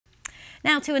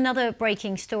Now to another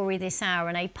breaking story this hour,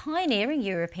 and a pioneering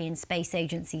European Space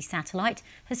Agency satellite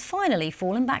has finally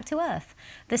fallen back to Earth.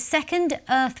 The second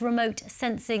Earth remote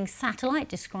sensing satellite,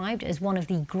 described as one of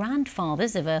the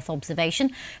grandfathers of Earth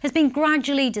observation, has been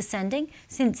gradually descending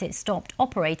since it stopped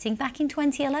operating back in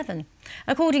 2011.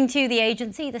 According to the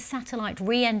agency, the satellite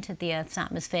re-entered the Earth's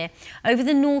atmosphere over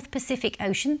the North Pacific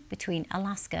Ocean between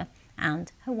Alaska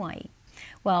and Hawaii.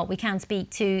 Well, we can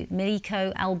speak to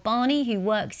Mirko Albani, who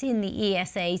works in the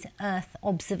ESA's Earth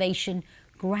Observation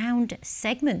Ground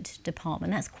Segment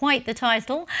Department. That's quite the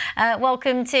title.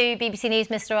 Welcome to BBC News,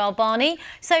 Mr. Albani.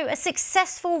 So, a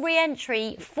successful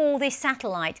re-entry for this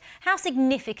satellite. How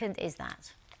significant is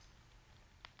that?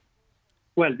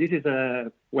 Well, this is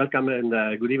a welcome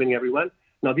and good evening, everyone.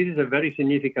 Now, this is a very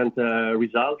significant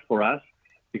result for us.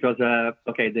 Because,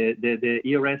 the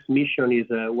ERS mission is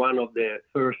one of the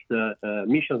first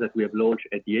missions that we have launched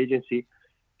at the agency,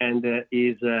 and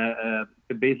is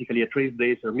basically a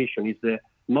trailblazer mission. It's the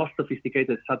most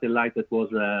sophisticated satellite that was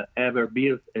ever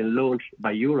built and launched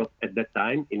by Europe at that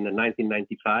time in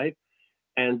 1995.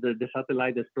 And the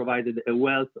satellite has provided a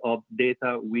wealth of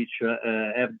data which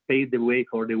have paved the way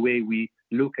for the way we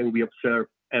look and we observe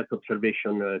Earth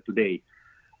observation today.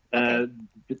 Okay.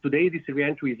 Today, this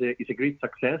re-entry is a great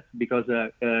success because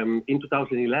in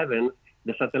 2011,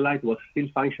 the satellite was still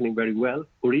functioning very well.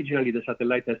 Originally, the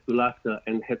satellite has to last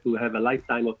and had to have a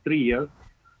lifetime of 3 years,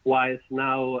 whilst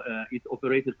now it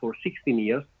operated for 16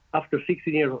 years. After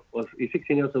 16 years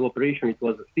of operation, it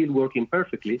was still working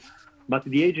perfectly, but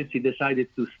the agency decided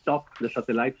to stop the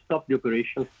satellite, stop the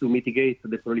operations to mitigate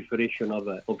the proliferation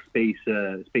of space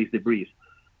debris.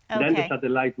 Okay. Then the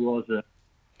satellite was...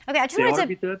 Okay, I just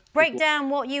wanted to break down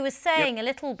what you were saying a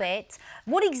little bit.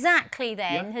 What exactly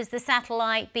then has the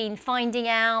satellite been finding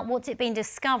out? What's it been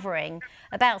discovering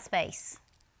about space?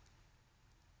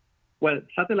 Well,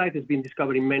 satellite has been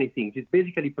discovering many things. It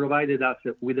basically provided us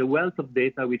with a wealth of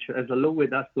data which has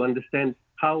allowed us to understand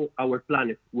how our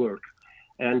planet works,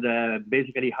 and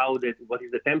basically what is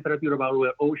the temperature of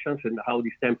our oceans and how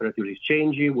this temperature is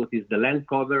changing, what is the land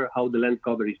cover, how the land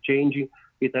cover is changing.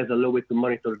 It has allowed to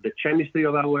monitor the chemistry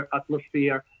of our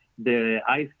atmosphere, the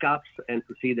ice caps, and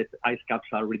to see that ice caps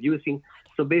are reducing.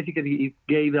 So basically, it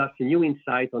gave us a new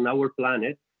insight on our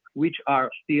planet, which are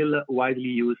still widely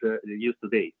used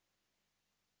today.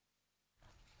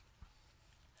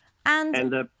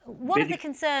 And one of the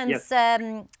concerns,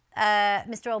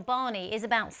 Mr. Albani, is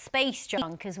about space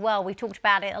junk as well. We've talked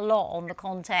about it a lot on the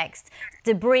context,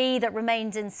 debris that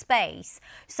remains in space.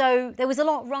 So there was a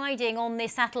lot riding on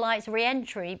this satellite's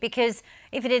re-entry, because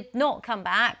if it had not come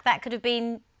back, that could have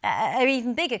been an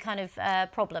even bigger kind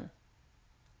of problem.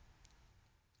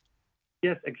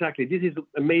 Yes, exactly. This is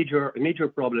a major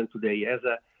problem today, as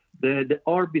the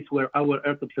orbits where our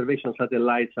Earth observation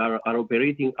satellites are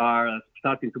operating are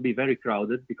starting to be very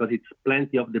crowded because it's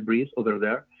plenty of debris over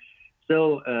there.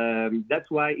 So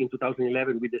that's why in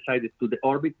 2011 we decided to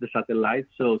deorbit the satellite,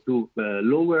 so to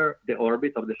lower the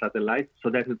orbit of the satellite, so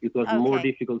that it was more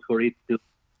difficult for it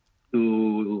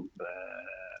to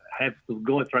have to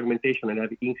go in fragmentation and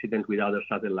have incident with other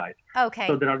satellites. Okay.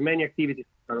 So there are many activities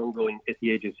that are ongoing at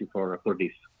the agency for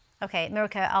this. Okay,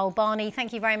 Mirko Albani,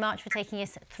 thank you very much for taking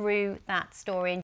us through that story.